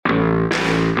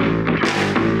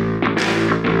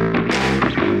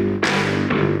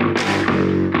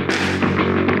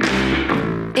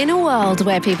In a world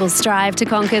where people strive to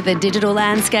conquer the digital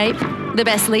landscape, the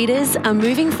best leaders are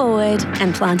moving forward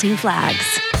and planting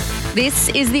flags. This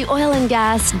is the Oil and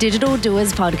Gas Digital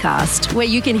Doers podcast, where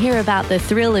you can hear about the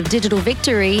thrill of digital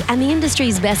victory and the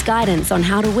industry's best guidance on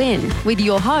how to win, with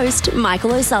your host,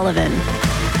 Michael O'Sullivan.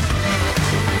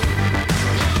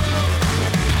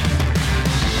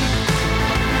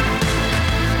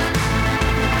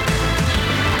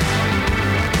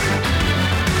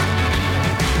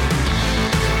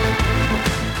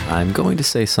 I'm going to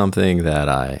say something that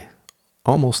I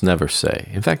almost never say.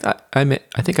 In fact, I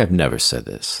think I've never said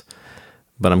this,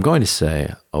 but I'm going to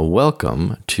say a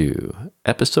welcome to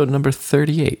episode number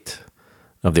 38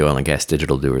 of the Oil and Gas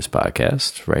Digital Doers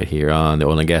podcast, right here on the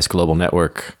Oil and Gas Global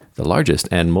Network, the largest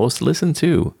and most listened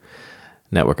to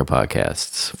network of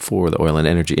podcasts for the oil and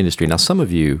energy industry. Now, some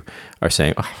of you are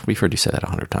saying, oh, we've heard you say that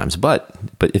 100 times, but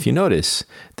if you notice,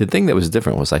 the thing that was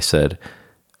different was I said,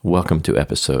 welcome to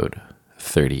episode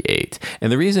 38.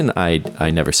 And the reason I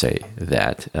never say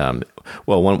that,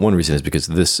 one reason is because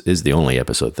this is the only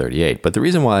episode 38. But the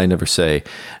reason why I never say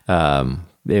the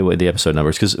episode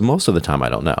numbers, because most of the time I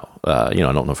don't know. I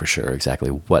don't know for sure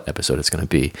exactly what episode it's going to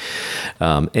be.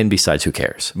 And besides, who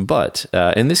cares? But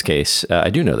in this case, I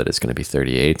do know that it's going to be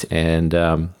 38, and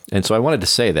so I wanted to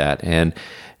say that. And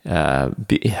I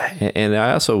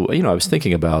also, I was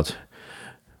thinking about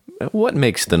what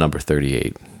makes the number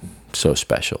 38 so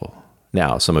special.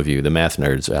 Now, some of you, the math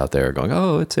nerds out there, are going,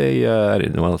 "Oh, it's I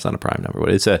didn't know. Well, it's not a prime number.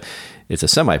 But it's a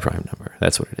semi-prime number.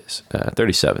 That's what it is.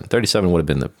 37. 37 would have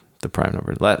been the prime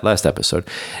number last episode.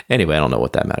 Anyway, I don't know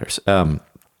what that matters. The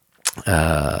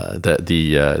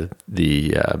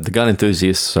gun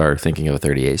enthusiasts are thinking of a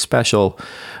 38 special,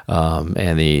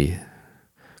 and the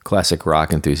classic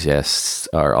rock enthusiasts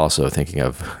are also thinking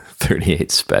of 38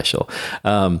 special.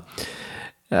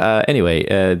 Anyway,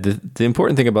 the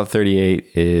important thing about 38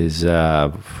 is,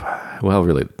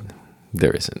 really,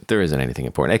 there isn't anything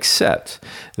important, except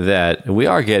that we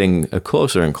are getting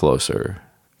closer and closer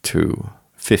to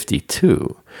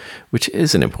 52, which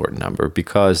is an important number,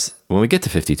 because when we get to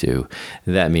 52,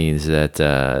 that means that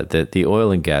the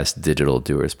Oil and Gas Digital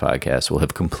Doers podcast will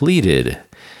have completed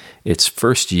its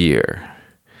first year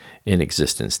in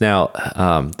existence. Now,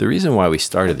 the reason why we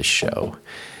started the show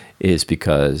is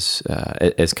because,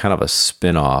 as kind of a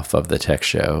spin-off of the tech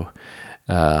show,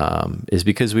 is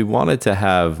because we wanted to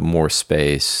have more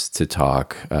space to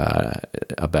talk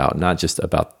about, not just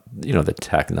about, the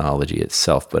technology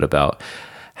itself, but about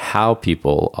how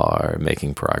people are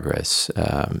making progress,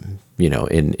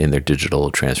 in their digital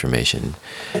transformation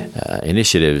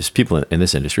initiatives, people in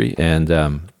this industry, and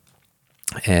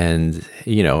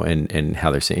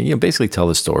how they're saying, basically tell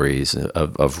the stories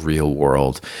of real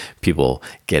world people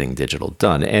getting digital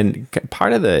done. And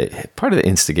part of the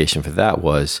instigation for that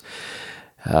was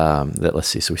that, let's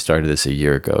see, so we started this a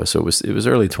year ago, so it was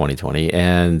early 2020,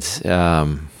 and I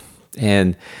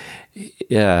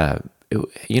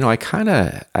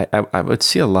would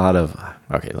see a lot of,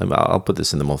 I'll put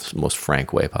this in the most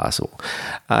frank way possible.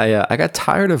 I got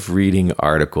tired of reading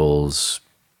articles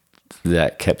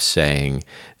that kept saying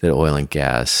that oil and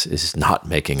gas is not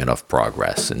making enough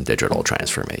progress in digital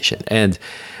transformation. And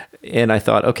I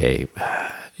thought, okay,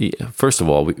 first of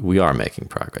all, we are making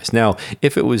progress. Now,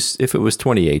 if it was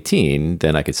 2018,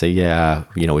 then I could say,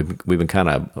 we've been kind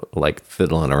of like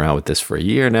fiddling around with this for a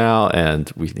year now,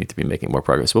 and we need to be making more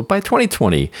progress. But by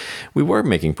 2020, we were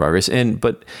making progress.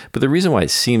 But the reason why it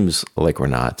seems like we're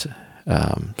not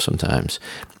sometimes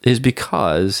is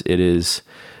because it is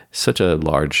such a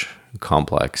large,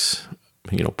 complex,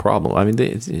 problem.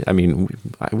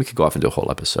 We could go off and do a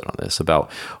whole episode on this about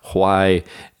why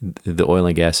the oil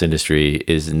and gas industry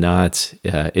is not.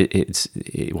 Why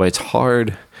it's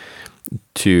hard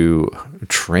to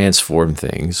transform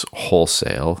things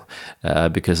wholesale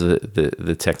because of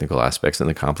the technical aspects and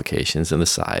the complications and the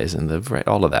size and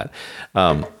all of that.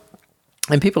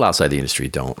 And people outside the industry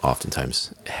don't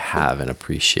oftentimes have an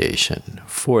appreciation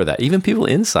for that. Even people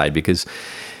inside, because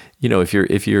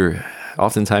if you're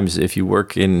oftentimes if you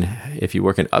work in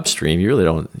upstream, you really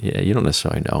don't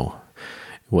necessarily know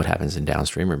what happens in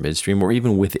downstream or midstream, or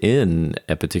even within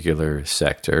a particular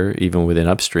sector, even within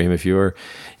upstream. If you're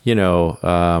in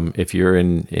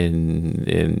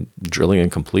drilling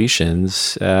and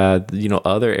completions,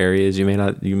 other areas you may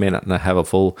not have a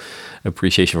full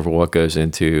appreciation for what goes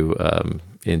into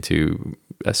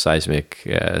a seismic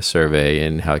survey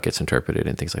and how it gets interpreted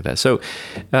and things like that.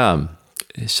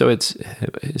 So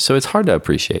it's hard to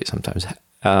appreciate sometimes.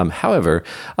 However,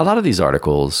 a lot of these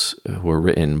articles were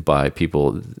written by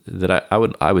people that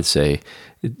I would say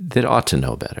that ought to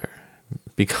know better,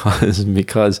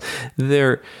 because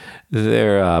they're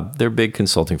they're big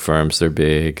consulting firms, they're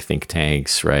big think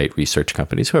tanks, right? Research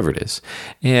companies, whoever it is,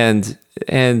 and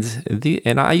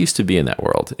I used to be in that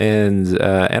world, and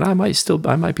I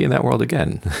might be in that world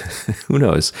again. Who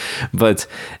knows? But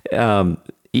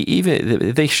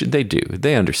even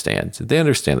they understand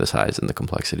the size and the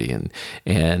complexity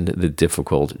and the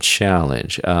difficult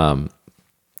challenge.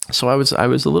 So I was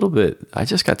a little bit. I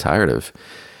just got tired of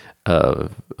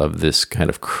this kind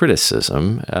of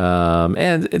criticism.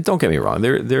 And don't get me wrong,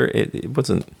 it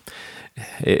wasn't.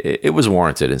 It was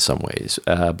warranted in some ways,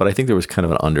 but I think there was kind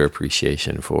of an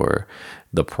underappreciation for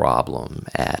the problem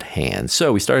at hand.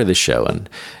 So we started this show and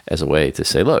as a way to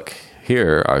say, look,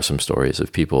 here are some stories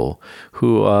of people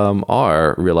who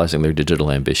are realizing their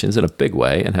digital ambitions in a big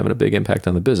way and having a big impact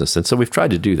on the business. And so we've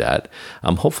tried to do that.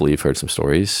 Hopefully you've heard some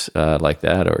stories like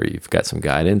that, or you've got some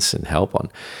guidance and help on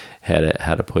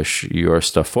how to push your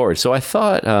stuff forward. So I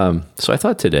thought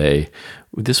today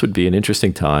this would be an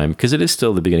interesting time because it is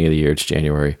still the beginning of the year. It's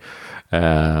January.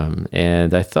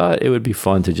 And I thought it would be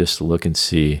fun to just look and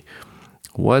see,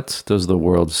 what does the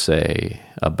world say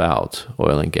about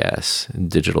oil and gas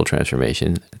and digital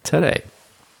transformation today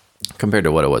compared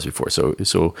to what it was before? So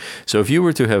if you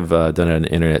were to have done an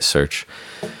internet search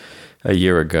a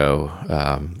year ago,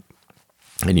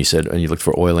 and you looked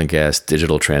for oil and gas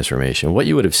digital transformation, what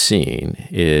you would have seen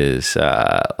is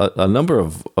a number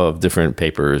of different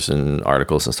papers and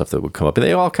articles and stuff that would come up, and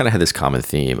they all kind of had this common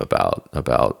theme about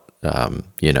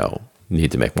need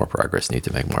to make more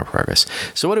progress.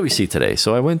 So what do we see today?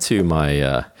 So I went to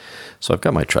so I've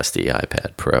got my trusty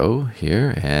iPad Pro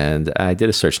here, and I did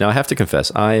a search. Now I have to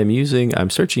confess, I'm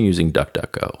searching using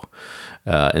DuckDuckGo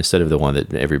instead of the one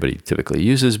that everybody typically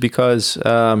uses because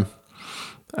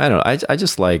I don't know. I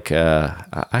just like,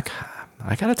 I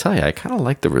got to tell you, I kind of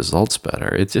like the results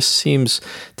better. It just seems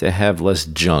to have less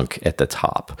junk at the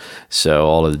top. So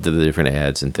all of the different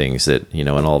ads and things that, and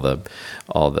all the,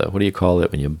 what do you call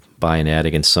it when you buy an ad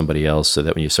against somebody else, so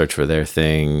that when you search for their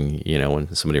thing,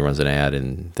 when somebody runs an ad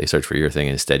and they search for your thing,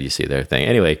 instead you see their thing.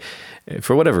 Anyway,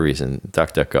 for whatever reason,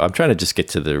 DuckDuckGo, I'm trying to just get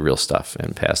to the real stuff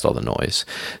and past all the noise.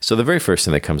 So the very first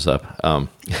thing that comes up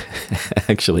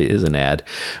actually is an ad,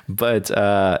 but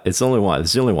it's the only one.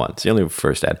 It's the only one. It's the only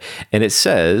first ad. And it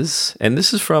says, and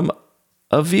this is from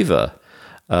Aviva,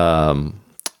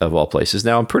 of all places.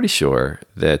 Now, I'm pretty sure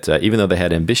that even though they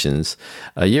had ambitions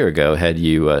a year ago, had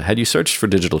you searched for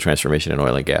digital transformation in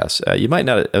oil and gas, Aviva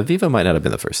might not have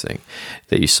been the first thing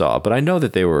that you saw. But I know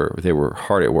that they were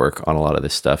hard at work on a lot of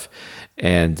this stuff,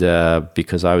 and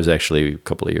because I was actually a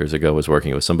couple of years ago was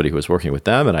working with somebody who was working with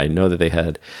them, and I know that they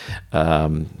had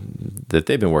that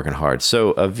they've been working hard.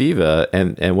 So Aviva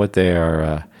and what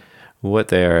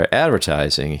they are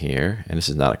advertising here, and this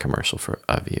is not a commercial for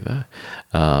Aviva,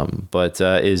 but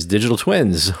is digital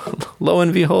twins. Lo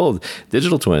and behold,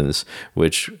 digital twins,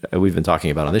 which we've been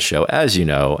talking about on this show, as you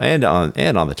know, and on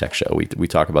the tech show. We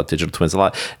talk about digital twins a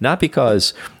lot, not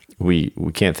because we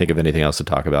can't think of anything else to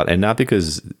talk about, and not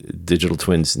because digital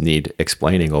twins need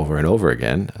explaining over and over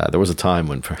again. There was a time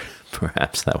when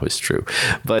perhaps that was true,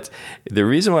 but the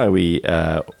reason why we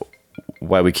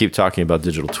keep talking about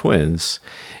digital twins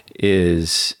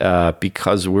is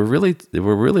because we're really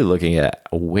looking at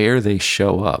where they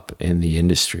show up in the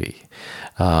industry.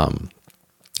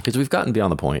 Because we've gotten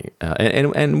beyond the point,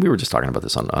 and we were just talking about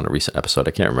this on a recent episode.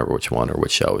 I can't remember which one or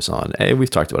which show it was on. And we've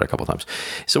talked about it a couple of times.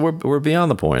 So we're beyond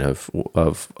the point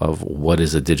of what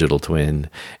is a digital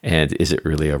twin, and is it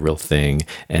really a real thing,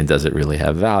 and does it really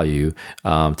have value?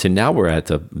 To now we're at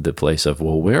the place of,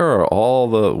 well, where are all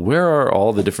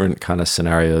the different kind of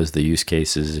scenarios, the use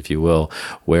cases, if you will,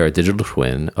 where a digital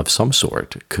twin of some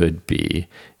sort could be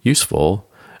useful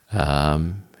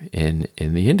in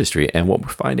the industry? And what we're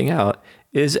finding out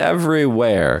is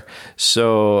everywhere.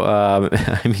 So,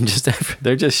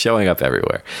 they're just showing up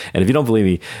everywhere. And if you don't believe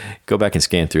me, go back and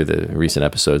scan through the recent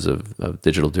episodes of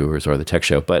Digital Doers or the Tech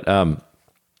Show. But,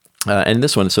 and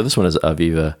this one is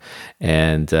Aviva,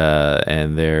 and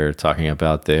they're talking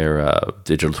about their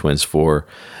digital twins for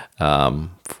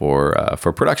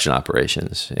production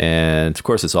operations. And of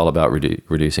course, it's all about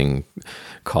reducing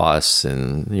costs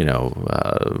and,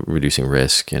 reducing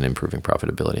risk and improving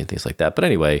profitability and things like that. But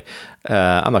anyway,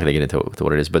 I'm not going to get into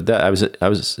what it is, but it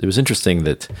was interesting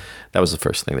that was the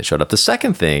first thing that showed up. The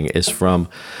second thing is from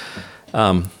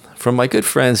from my good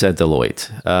friends at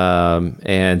Deloitte.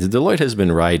 And Deloitte has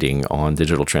been writing on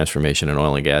digital transformation in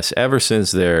oil and gas ever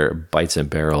since their Bites and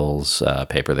Barrels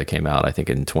paper that came out, I think,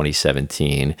 in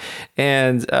 2017.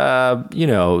 And,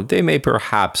 they may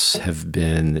perhaps have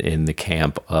been in the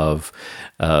camp of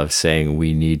saying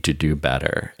we need to do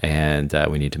better and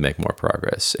we need to make more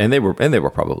progress. And they were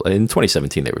probably, in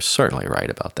 2017, they were certainly right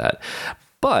about that.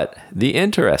 But the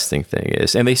interesting thing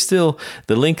is, and the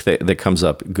link that comes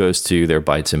up goes to their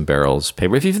Bites and Barrels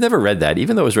paper. If you've never read that,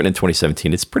 even though it was written in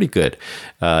 2017, it's pretty good.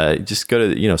 Just go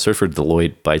to, search for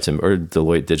Deloitte or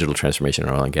Deloitte Digital Transformation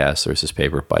in Oil and Gas. There's this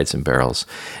paper, Bites and Barrels.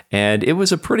 And it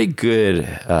was a pretty good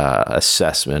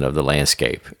assessment of the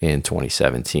landscape in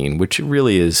 2017, which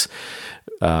really is,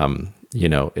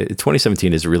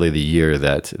 2017 is really the year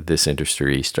that this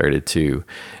industry started to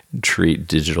treat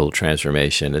digital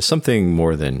transformation as something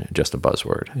more than just a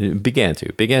buzzword. It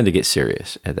began to get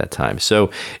serious at that time. So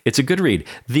it's a good read.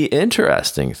 The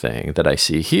interesting thing that I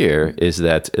see here is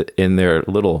that in their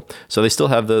so they still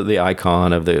have the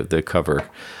icon of the cover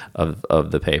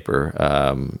of the paper.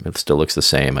 It still looks the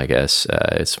same, I guess.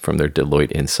 It's from their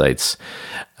Deloitte Insights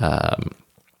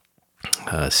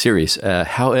series.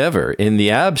 However, in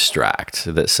the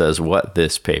abstract that says what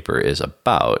this paper is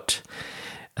about,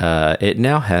 it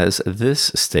now has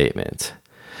this statement.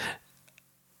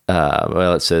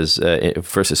 It says,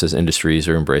 first it says industries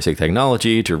are embracing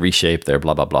technology to reshape their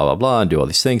blah, blah, blah, blah, blah, and do all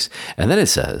these things. And then it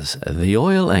says, the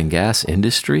oil and gas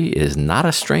industry is not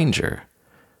a stranger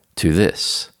to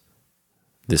this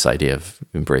idea of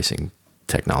embracing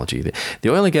technology. The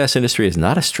oil and gas industry is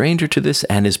not a stranger to this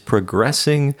and is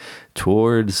progressing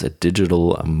towards a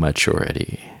digital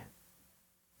maturity.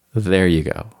 There you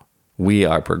go. We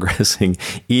are progressing,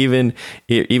 even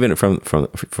from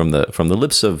the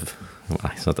lips of,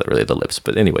 well, it's not that really the lips,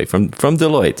 but anyway, from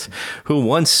Deloitte, who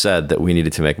once said that we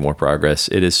needed to make more progress.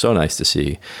 It is so nice to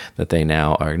see that they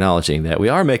now are acknowledging that we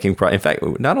are making progress. In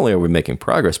fact, not only are we making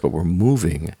progress, but we're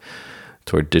moving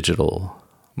toward digital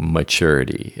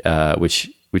maturity,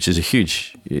 which is a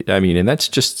huge, and that's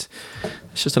just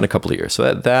in a couple of years.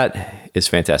 So that is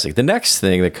fantastic. The next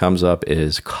thing that comes up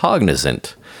is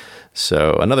Cognizant.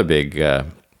 So another big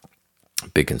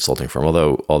consulting firm,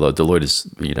 although Deloitte is,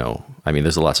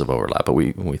 there's lots of overlap, but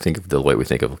when we think of Deloitte, we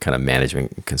think of kind of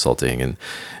management consulting and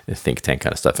think tank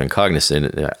kind of stuff. And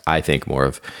Cognizant, I think more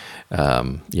of,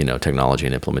 technology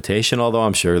and implementation, although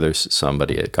I'm sure there's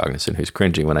somebody at Cognizant who's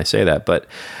cringing when I say that. But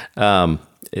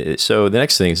so the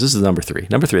next thing is, this is number three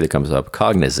that comes up,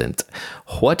 Cognizant.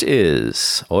 What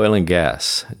is oil and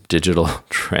gas digital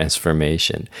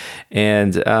transformation?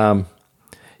 And,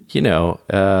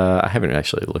 I haven't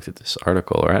actually looked at this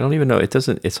article, or I don't even know.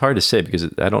 It's hard to say because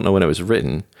I don't know when it was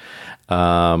written.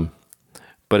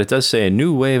 But it does say a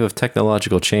new wave of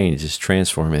technological change is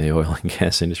transforming the oil and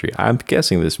gas industry. I'm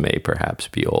guessing this may perhaps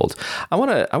be old. I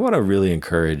want to really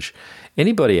encourage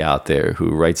anybody out there who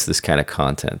writes this kind of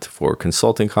content for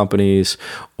consulting companies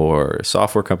or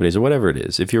software companies or whatever it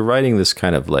is. If you're writing this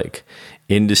kind of like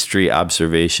industry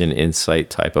observation, insight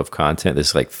type of content,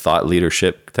 this like thought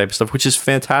leadership type of stuff, which is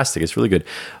fantastic. It's really good.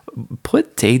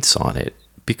 Put dates on it,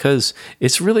 because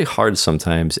it's really hard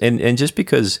sometimes. And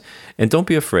don't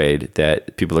be afraid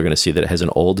that people are going to see that it has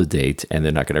an old date and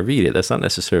they're not going to read it. That's not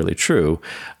necessarily true.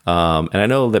 And I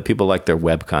know that people like their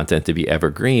web content to be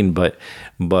evergreen, but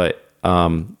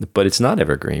it's not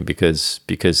evergreen because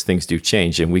things do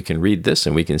change, and we can read this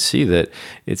and we can see that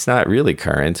it's not really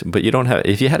current. But you don't have,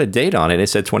 if you had a date on it and it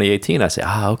said 2018, I say,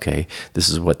 okay, this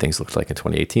is what things looked like in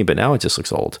 2018, but now it just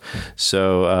looks old.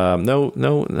 So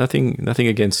nothing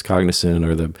against Cognizant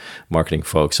or the marketing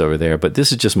folks over there, but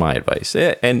this is just my advice.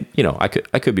 And I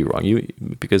could be wrong,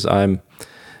 because I am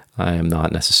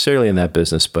not necessarily in that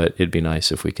business, but it'd be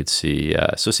nice if we could see.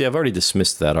 I've already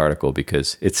dismissed that article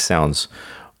because it sounds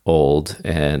old,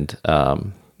 and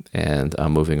I'm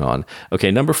moving on. Okay,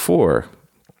 number 4.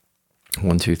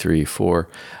 1, 2, 3, 4.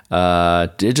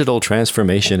 Digital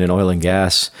transformation in oil and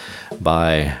gas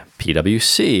by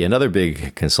PwC, another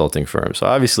big consulting firm. So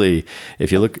obviously,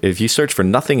 if you search for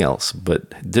nothing else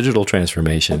but digital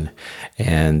transformation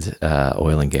and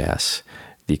oil and gas,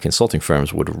 the consulting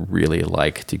firms would really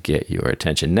like to get your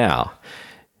attention. Now,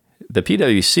 the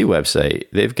PwC website,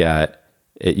 they've got,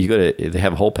 they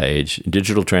have a whole page,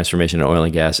 digital transformation in oil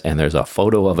and gas, and there's a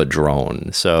photo of a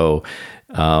drone. So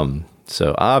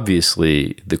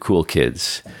obviously the cool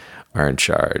kids are in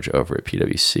charge over at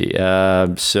PwC.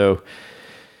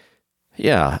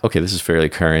 Yeah. Okay. This is fairly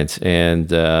current.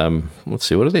 And let's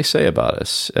see. What do they say about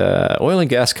us? Oil and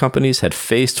gas companies had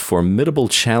faced formidable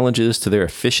challenges to their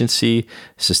efficiency,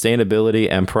 sustainability,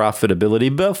 and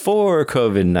profitability before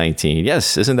COVID-19.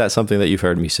 Yes. Isn't that something that you've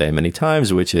heard me say many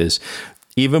times, which is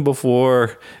even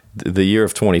before the year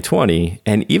of 2020,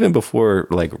 and even before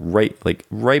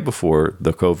right before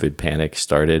the COVID panic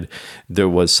started, there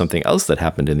was something else that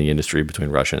happened in the industry between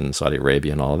Russia and Saudi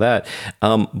Arabia and all of that.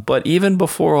 But even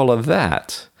before all of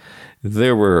that,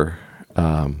 there were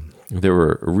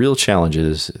real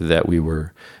challenges that we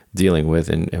were dealing with,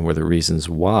 and were the reasons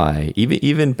why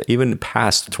even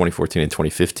past 2014 and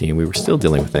 2015, we were still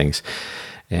dealing with things,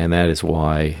 and that is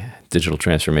why digital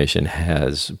transformation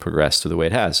has progressed to the way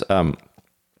it has.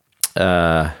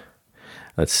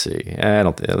 Let's see.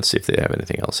 Let's see if they have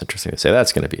anything else interesting to say.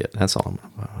 That's going to be it. That's all.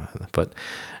 But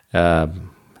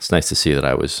it's nice to see that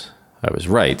I was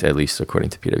right, at least according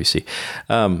to PwC.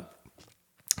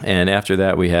 And after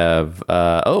that, we have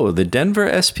the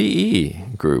Denver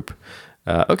SPE group.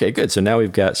 Okay, good. So now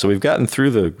we've gotten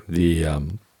through the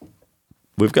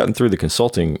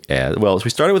consulting ad. Well, we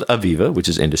started with Aviva, which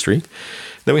is industry.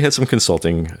 Then we had some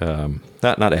consulting,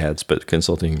 not ads, but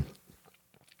consulting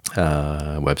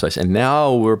websites. And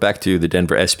now we're back to the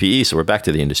Denver SPE. So we're back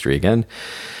to the industry again.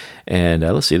 And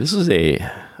let's see, this is a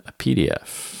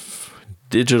PDF,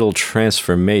 digital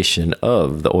transformation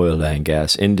of the oil and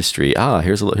gas industry.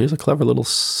 Here's a clever little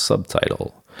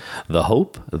subtitle: The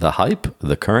Hope, the Hype,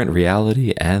 the Current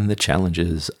Reality, and the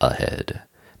Challenges Ahead.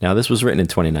 Now, this was written in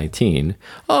 2019.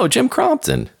 Oh, Jim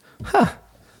Crompton.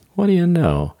 What do you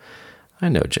know? I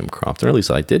know Jim Crompton, or at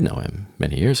least I did know him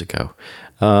many years ago.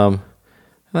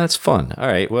 That's fun. All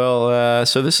right. Well,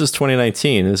 so this is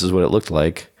 2019. This is what it looked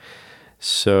like.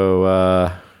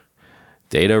 So,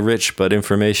 data rich, but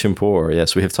information poor.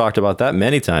 Yes, we have talked about that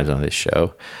many times on this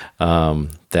show,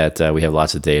 that we have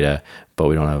lots of data, but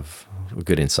we don't have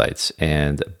good insights.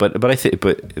 But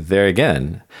there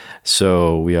again,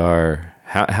 so we are.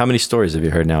 How many stories have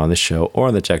you heard now on this show or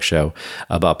on the Tech Show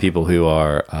about people who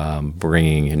are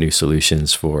bringing new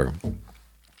solutions for?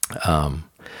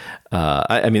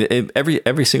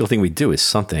 Every single thing we do is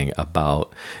something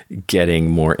about getting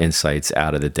more insights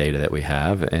out of the data that we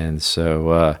have. And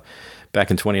so back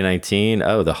in 2019,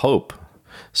 the hope.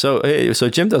 So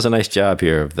Jim does a nice job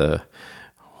here of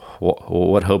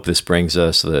what hope this brings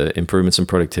us, the improvements in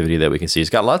productivity that we can see.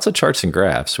 He's got lots of charts and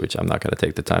graphs, which I'm not going to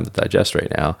take the time to digest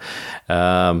right now.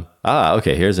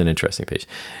 Okay, here's an interesting page.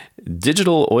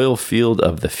 Digital oil field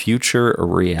of the future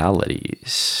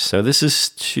realities. So what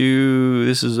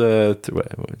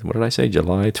did I say?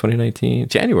 July 2019?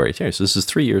 January. So this is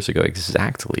 3 years ago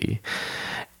exactly.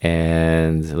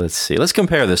 And let's see. Let's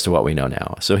compare this to what we know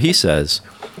now. So he says,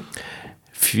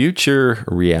 future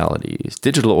realities,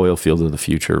 digital oil field of the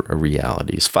future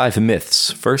realities. 5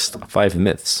 myths. First, 5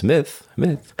 myths. Myth.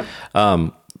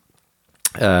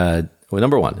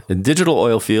 Number 1, the digital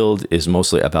oil field is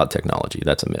mostly about technology.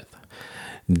 That's a myth.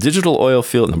 Digital oil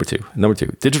field. Number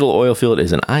two, digital oil field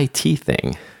is an IT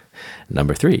thing.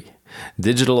 Number 3,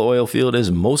 digital oil field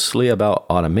is mostly about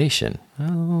automation.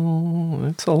 Oh,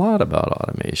 it's a lot about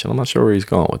automation. I'm not sure where he's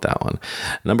going with that one.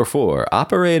 Number 4,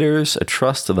 operators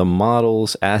trust the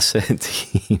models asset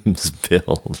teams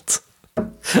build.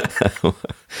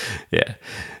 Yeah.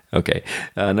 Okay.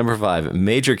 Number 5,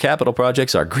 major capital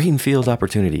projects are greenfield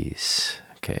opportunities.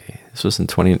 Okay. This was in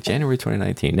January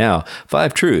 2019. Now,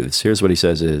 5 truths. Here's what he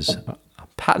says is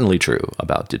patently true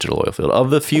about digital oil field of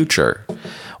the future.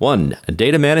 1,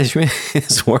 data management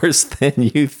is worse than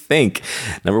you think.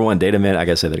 I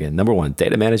gotta say that again. Number 1,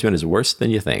 data management is worse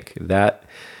than you think.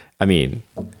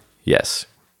 Yes,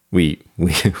 we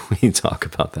talk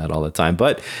about that all the time,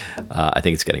 but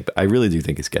I really do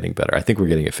think it's getting better. I think we're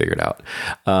getting it figured out.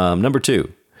 Number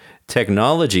 2,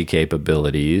 technology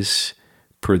capabilities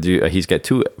he's got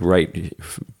 2 right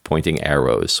pointing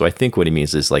arrows. So I think what he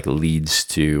means is like leads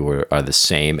to or are the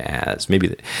same as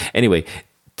anyway,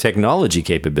 technology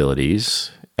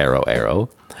capabilities, arrow,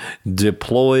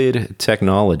 deployed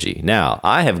technology. Now,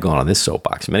 I have gone on this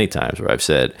soapbox many times where I've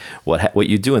said what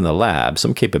you do in the lab,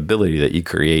 some capability that you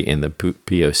create in the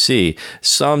POC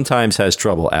sometimes has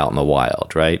trouble out in the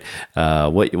wild, right?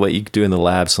 What you do in the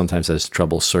lab sometimes has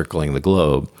trouble circling the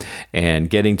globe and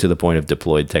getting to the point of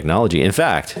deployed technology. In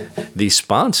fact, the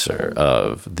sponsor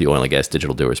of the Oil and Gas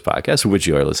Digital Doers podcast, which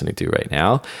you are listening to right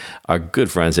now, our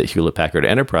good friends at Hewlett Packard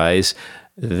Enterprise.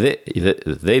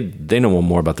 They know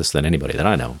more about this than anybody that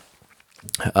I know.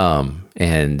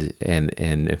 And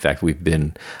in fact,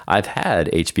 I've had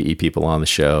HPE people on the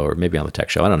show, or maybe on the tech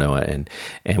show, I don't know. And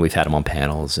we've had them on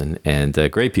panels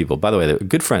and great people, by the way, they're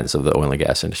good friends of the oil and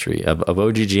gas industry, of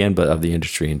OGGN, but of the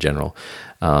industry in general.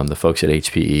 The folks at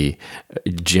HPE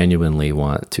genuinely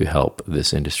want to help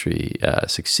this industry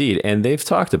succeed. And they've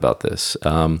talked about this,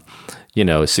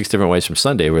 6 different ways from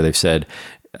Sunday, where they've said,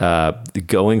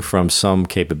 going from some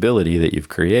capability that you've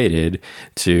created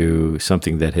to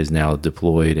something that is now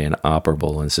deployed and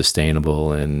operable and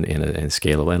sustainable and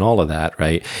scalable and all of that,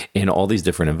 right? In all these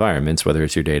different environments, whether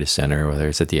it's your data center, whether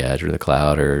it's at the edge or the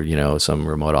cloud or, some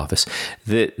remote office,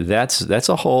 that's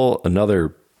a whole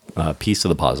another piece of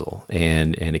the puzzle,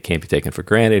 and it can't be taken for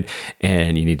granted,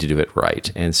 and you need to do it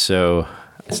right. And so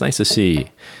it's nice to see,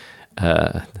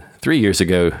 3 years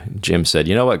ago, Jim said,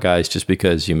 you know what, guys, just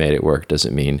because you made it work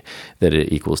doesn't mean that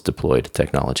it equals deployed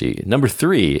technology. Number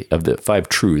 3 of the 5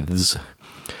 truths: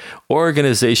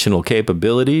 organizational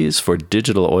capabilities for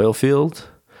digital oil field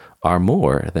are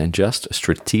more than just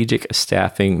strategic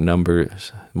staffing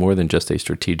numbers, more than just a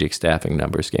strategic staffing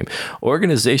numbers game.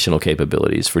 Organizational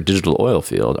capabilities for digital oil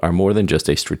field are more than just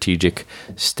a strategic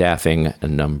staffing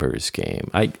numbers game.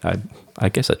 I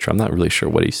guess I'm not really sure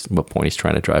what point he's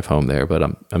trying to drive home there, but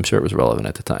I'm sure it was relevant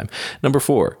at the time. Number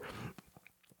 4,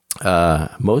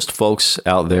 most folks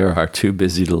out there are too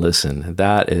busy to listen.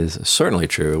 That is certainly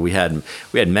true. We had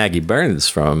Maggie Burns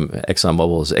from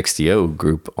ExxonMobil's XTO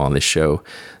group on this show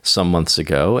some months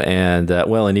ago, and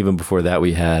and even before that,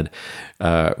 we had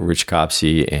Rich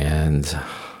Copsey and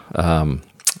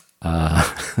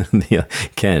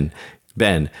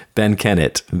Ben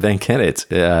Kennett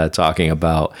talking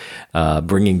about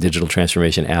bringing digital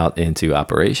transformation out into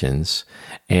operations,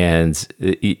 and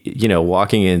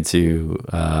walking into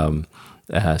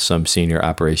some senior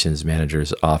operations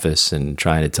manager's office and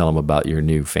trying to tell them about your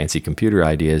new fancy computer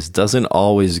ideas doesn't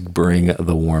always bring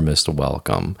the warmest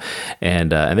welcome.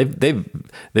 And they've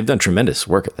done tremendous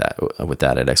work with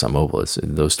that at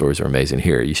ExxonMobil. Those stories are amazing.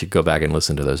 Here, you should go back and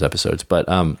listen to those episodes. But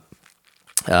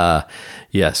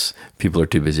yes, people are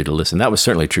too busy to listen. That was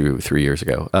certainly true 3 years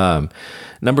ago.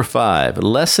 Number 5,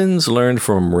 lessons learned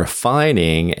from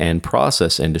refining and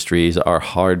process industries are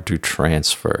hard to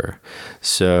transfer.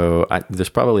 So there's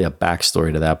probably a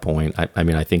backstory to that point.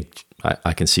 I think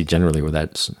I can see generally where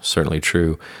that's certainly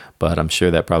true, but I'm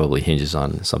sure that probably hinges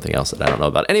on something else that I don't know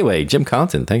about. Anyway, Jim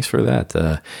Compton, thanks for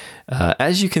that.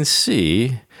 As you can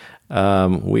see,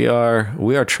 we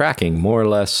are tracking more or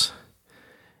less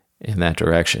in that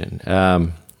direction.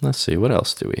 Let's see, what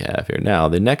else do we have here? Now,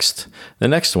 the next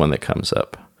one that comes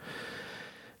up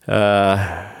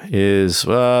is,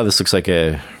 this looks like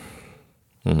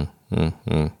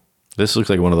this looks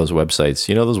like one of those websites.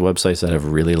 You know those websites that have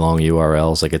really long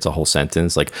URLs, like it's a whole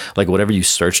sentence, like whatever you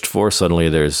searched for, suddenly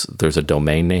there's a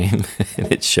domain name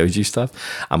and it shows you stuff.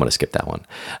 I'm going to skip that one.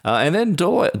 And then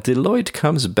Deloitte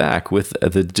comes back with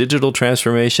the digital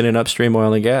transformation in upstream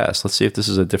oil and gas. Let's see if this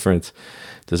is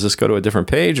does this go to a different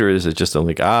page, or is it just a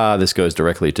link? This goes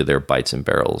directly to their Bites and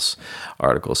Barrels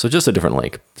article. So just a different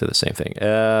link to the same thing.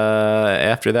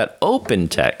 After that,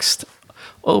 OpenText.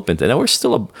 Now we're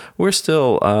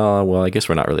still, I guess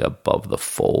we're not really above the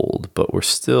fold, but we're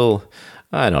still,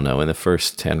 I don't know, in the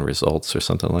first 10 results or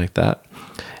something like that.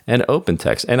 And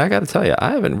OpenText, and I got to tell you, I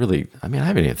haven't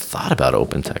even thought about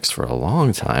OpenText for a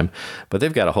long time, but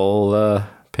they've got a whole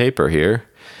paper here.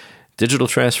 Digital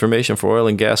transformation for oil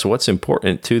and gas, what's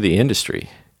important to the industry.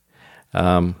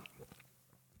 And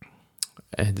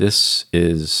this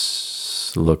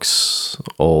looks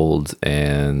old,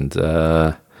 and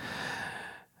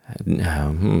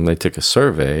they took a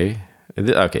survey.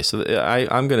 Okay, so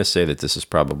I'm going to say that this is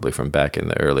probably from back in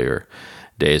the earlier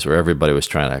days where everybody was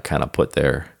trying to kind of put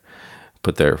their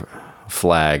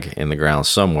flag in the ground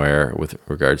somewhere with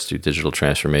regards to digital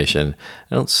transformation.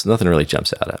 Nothing really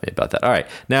jumps out at me about that. All right,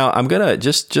 now I'm gonna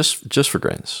just for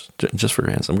grins,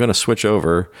 I'm gonna switch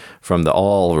over from the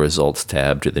all results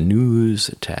tab to the news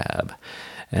tab,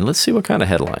 and let's see what kind of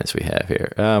headlines we have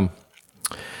here.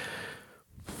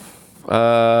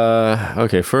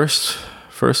 Okay, first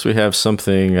we have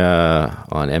something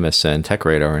on MSN, Tech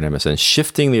Radar and MSN,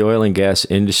 shifting the oil and gas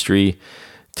industry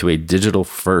to a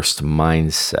digital-first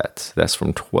mindset. That's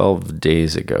from 12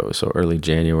 days ago, so early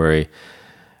January.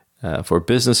 For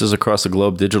businesses across the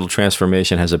globe, digital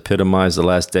transformation has epitomized the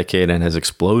last decade and has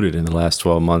exploded in the last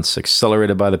 12 months,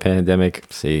 accelerated by the pandemic.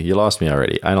 See, you lost me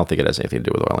already. I don't think it has anything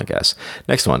to do with oil and gas.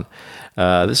 Next one.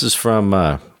 This is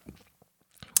from...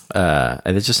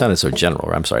 and it just sounded so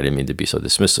general. I'm sorry, I didn't mean to be so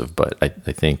dismissive, but I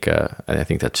think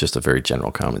that's just a very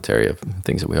general commentary of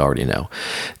things that we already know.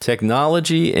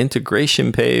 Technology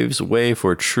integration paves way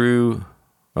for true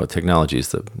Oh, technology is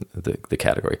the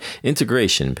category.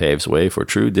 Integration paves way for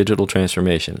true digital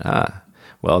transformation.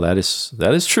 Well, that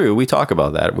is true. We talk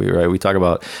about that. We talk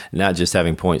about not just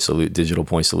having digital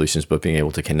point solutions, but being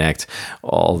able to connect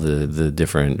all the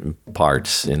different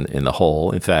parts in the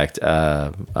whole. In fact,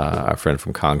 our friend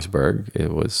from Kongsberg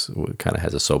kind of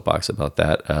has a soapbox about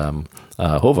that.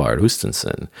 Håvard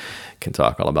Hustensen can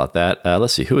talk all about that.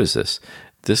 Let's see, who is this?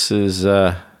 This is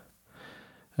I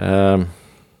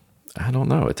don't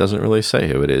know. It doesn't really say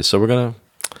who it is. So we're gonna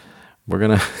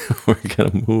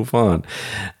move on.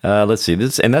 Let's see.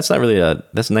 That's not really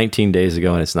that's 19 days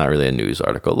ago, and it's not really a news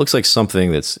article. It looks like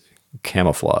something that's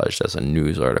camouflaged as a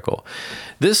news article.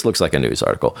 This looks like a news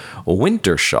article.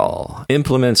 Wintershall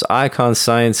implements Icon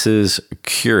Sciences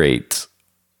Curate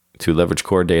to leverage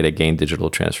core data, gain digital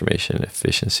transformation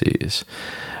efficiencies.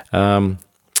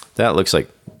 That looks like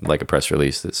a press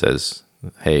release that says,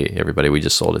 "Hey, everybody, we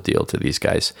just sold a deal to these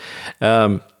guys."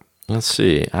 Let's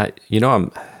see.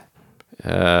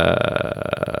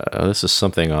 This is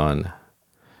something on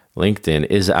LinkedIn.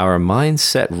 Is our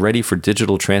mindset ready for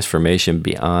digital transformation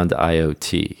beyond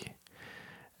IoT?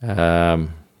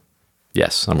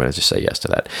 Yes, I'm going to just say yes to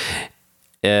that.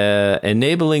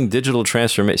 Enabling digital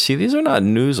transformation. See, these are not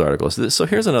news articles. So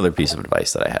here's another piece of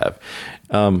advice that I have.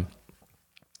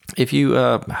 If you,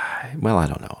 well, I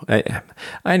don't know.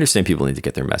 I understand people need to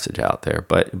get their message out there,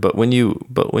 but when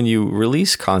you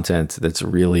release content that's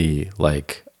really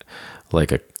like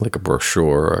a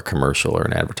brochure or a commercial or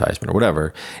an advertisement or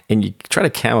whatever, and you try to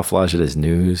camouflage it as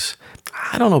news,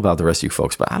 I don't know about the rest of you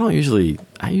folks, but I usually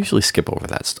skip over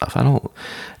that stuff.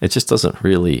 It just doesn't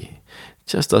really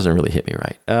hit me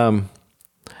right.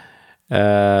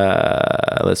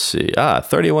 Let's see.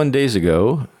 31 days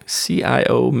ago,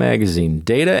 CIO magazine,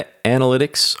 data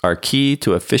analytics are key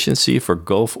to efficiency for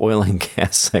Gulf oil and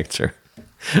gas sector.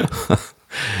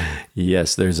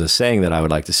 Yes, there's a saying that I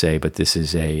would like to say, but this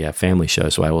is a family show,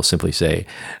 so I will simply say,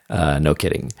 no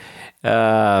kidding.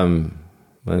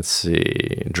 Let's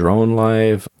see. Drone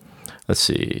Live. Let's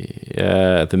see.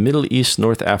 The Middle East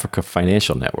North Africa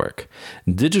Financial Network.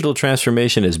 Digital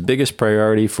transformation is biggest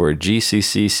priority for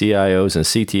GCC CIOs and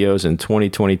CTOs in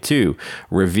 2022,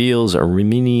 reveals a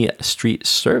Rimini Street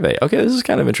survey. Okay, this is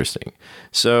kind of interesting.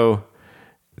 So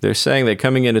they're saying that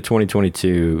coming into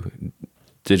 2022,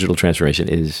 digital transformation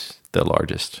is the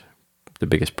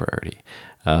biggest priority.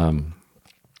 I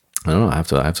don't know. I have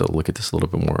to look at this a little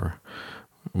bit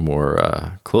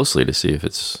more closely to see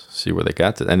where they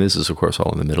got to. And this is, of course,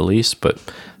 all in the Middle East, but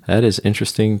that is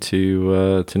interesting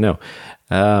to know.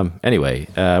 Anyway,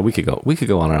 we could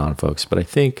go on and on, folks, but I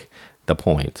think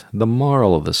the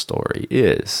moral of the story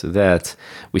is that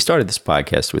we started this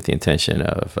podcast with the intention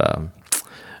of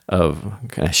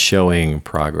kind of showing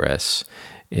progress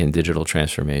in digital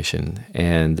transformation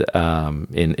and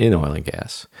in oil and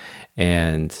gas.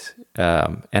 And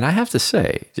I have to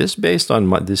say, just based on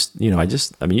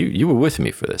you were with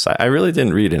me for this. I really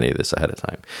didn't read any of this ahead of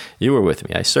time. You were with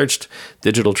me. I searched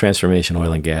digital transformation,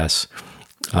 oil and gas,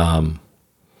 all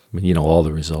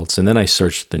the results. And then I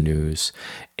searched the news.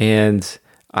 And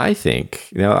I think,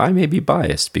 I may be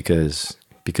biased because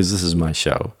this is my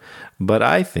show, but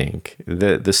I think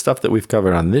that the stuff that we've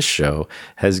covered on this show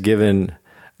has given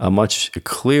a much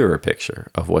clearer picture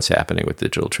of what's happening with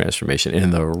digital transformation in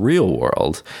the real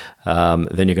world,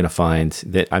 then you're going to find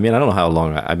that, I don't know how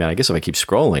long, I guess if I keep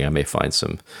scrolling, I may find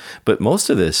some, but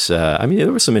most of this,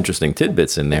 there were some interesting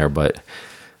tidbits in there, but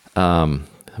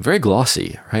very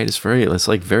glossy, right? It's very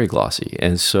glossy.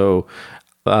 And so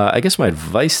I guess my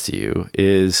advice to you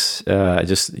is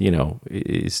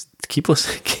is keep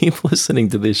listening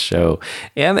to this show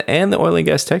and the Oil and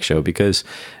Gas Tech Show because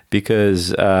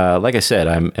like I said,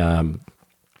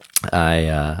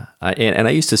 I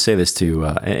used to say this too,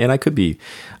 and I could be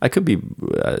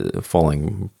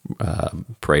falling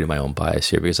prey to my own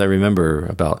bias here, because I remember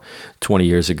about 20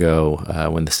 years ago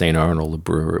when the St. Arnold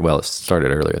Brewery, well, it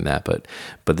started earlier than that, but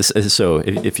this, so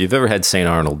if you've ever had St.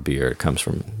 Arnold beer, it comes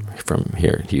from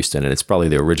here in Houston, and it's probably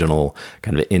the original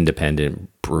kind of independent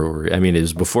brewery. It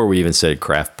was before we even said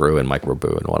craft brew and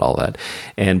microbrew and all that.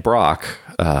 And Brock,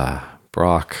 I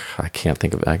can't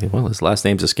think of it. Well, his last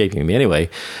name's escaping me. Anyway,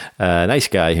 nice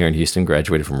guy here in Houston,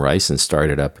 graduated from Rice and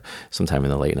started up sometime in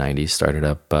the late 90s, started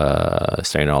up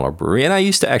St. Arnold Brewery. And I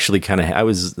used to actually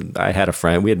I had a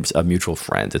friend, we had a mutual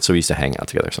friend, and so we used to hang out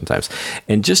together sometimes.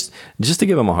 And just to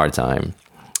give him a hard time,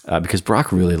 because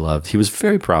Brock he was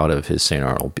very proud of his St.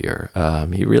 Arnold beer.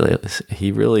 He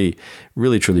really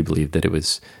truly believed that it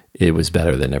was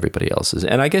better than everybody else's.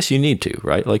 And I guess you need to,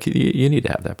 right? Like you need to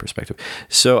have that perspective.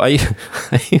 So I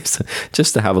used to,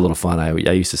 just to have a little fun,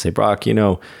 I used to say, Brock,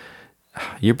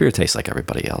 your beer tastes like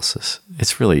everybody else's.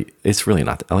 It's really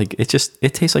not like it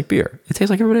tastes like beer. It tastes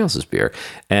like everybody else's beer.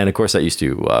 And of course that used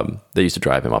to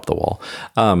drive him up the wall.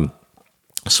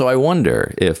 So I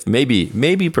wonder if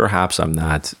maybe perhaps I'm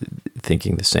not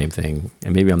thinking the same thing,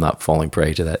 and maybe I'm not falling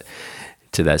prey to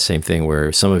that same thing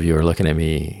where some of you are looking at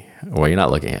me, well, you're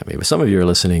not looking at me, but some of you are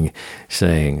listening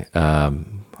saying,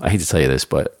 I hate to tell you this,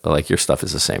 but like your stuff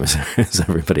is the same as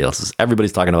everybody else's.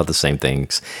 Everybody's talking about the same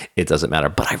things. It doesn't matter.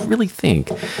 But I really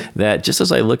think that just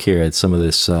as I look here at some of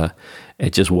this, at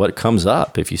just what comes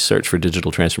up if you search for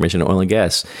digital transformation in oil and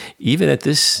gas, even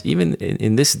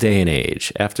in this day and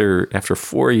age, after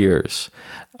 4 years,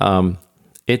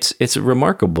 it's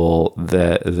remarkable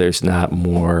that there's not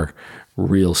more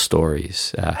real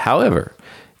stories. However,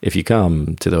 if you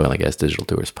come to the Oil and Gas Digital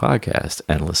Doers podcast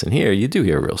and listen here, you do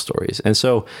hear real stories. And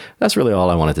so that's really all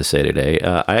I wanted to say today.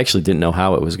 I actually didn't know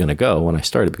how it was going to go when I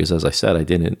started because, as I said,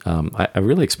 I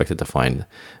really expected to find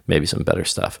maybe some better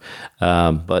stuff.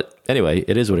 But anyway,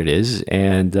 it is what it is.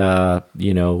 And,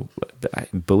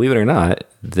 believe it or not,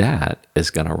 that is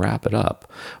going to wrap it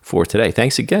up for today.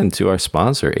 Thanks again to our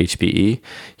sponsor, HPE,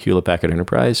 Hewlett-Packard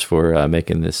Enterprise, for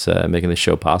making this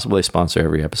show possible. They sponsor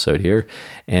every episode here.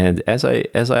 And as I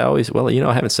always,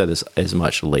 I haven't said this as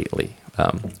much lately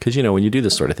because, when you do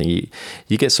this sort of thing,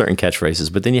 you get certain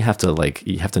catchphrases, but then you have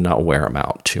to not wear them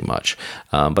out too much.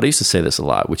 But I used to say this a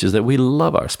lot, which is that we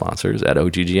love our sponsors at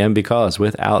OGGN because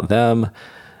without them,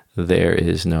 there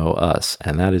is no us.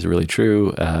 And that is really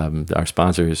true. Our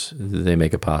sponsors, they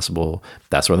make it possible.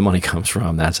 That's where the money comes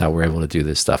from. That's how we're able to do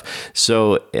this stuff.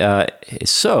 So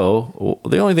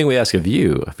the only thing we ask of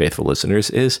you, faithful listeners,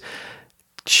 is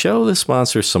show the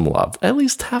sponsors some love. At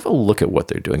least have a look at what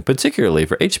they're doing, particularly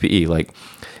for HPE. Like,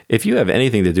 if you have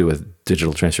anything to do with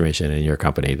digital transformation in your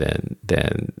company, then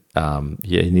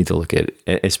you need to look at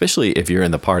it, especially if you're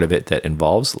in the part of it that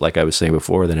involves, like I was saying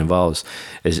before, that involves,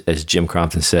 as Jim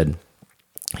Crompton said,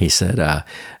 he said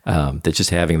that just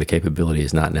having the capability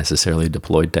is not necessarily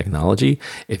deployed technology.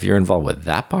 If you're involved with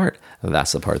that part,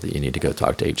 that's the part that you need to go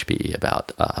talk to HPE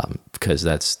about, because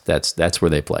that's where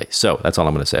they play. So that's all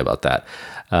I'm going to say about that.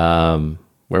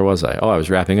 Where was I? Oh, I was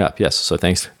wrapping up. Yes. So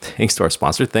thanks to our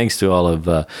sponsor. Thanks to all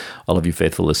of you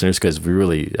faithful listeners, because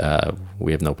we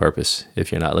have no purpose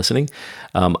if you're not listening.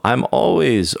 I'm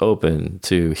always open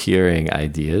to hearing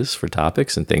ideas for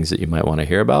topics and things that you might want to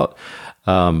hear about.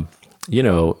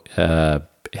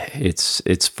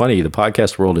 It's funny. The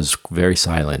podcast world is very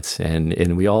silent, and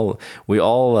all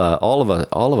of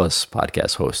us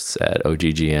podcast hosts at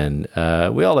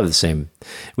OGGN, we all have the same.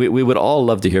 We would all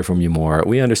love to hear from you more.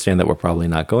 We understand that we're probably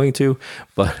not going to,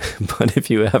 but if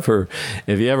you ever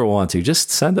want to,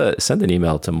 just send an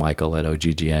email to Michael at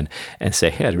OGGN and say,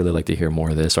 hey, I'd really like to hear more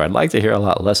of this, or I'd like to hear a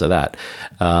lot less of that.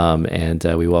 And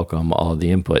we welcome all of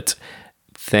the input.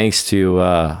 Thanks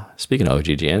to, speaking of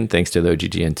OGGN, thanks to the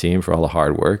OGGN team for all the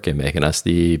hard work and making us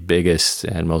the biggest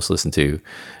and most listened to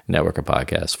network of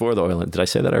podcasts for the oil. Did I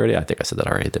say that already? I think I said that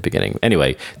already at the beginning.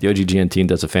 Anyway, the OGGN team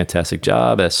does a fantastic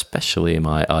job, especially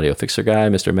my audio fixer guy,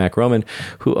 Mr. Mac Roman,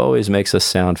 who always makes us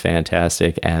sound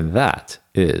fantastic. And that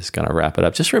is going to wrap it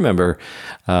up. Just remember,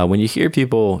 when you hear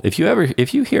people, if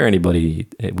you hear anybody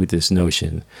with this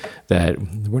notion that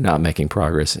we're not making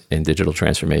progress in digital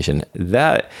transformation,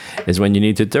 that is when you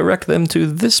need to direct them to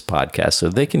this podcast so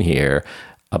they can hear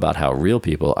about how real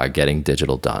people are getting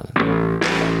digital done.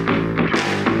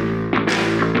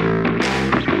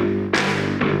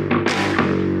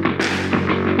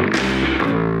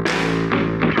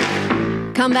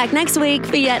 Come back next week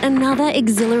for yet another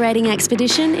exhilarating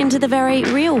expedition into the very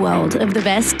real world of the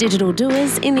best digital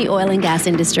doers in the oil and gas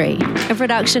industry. A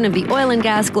production of the Oil and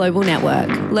Gas Global Network.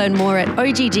 Learn more at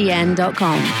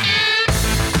oggn.com.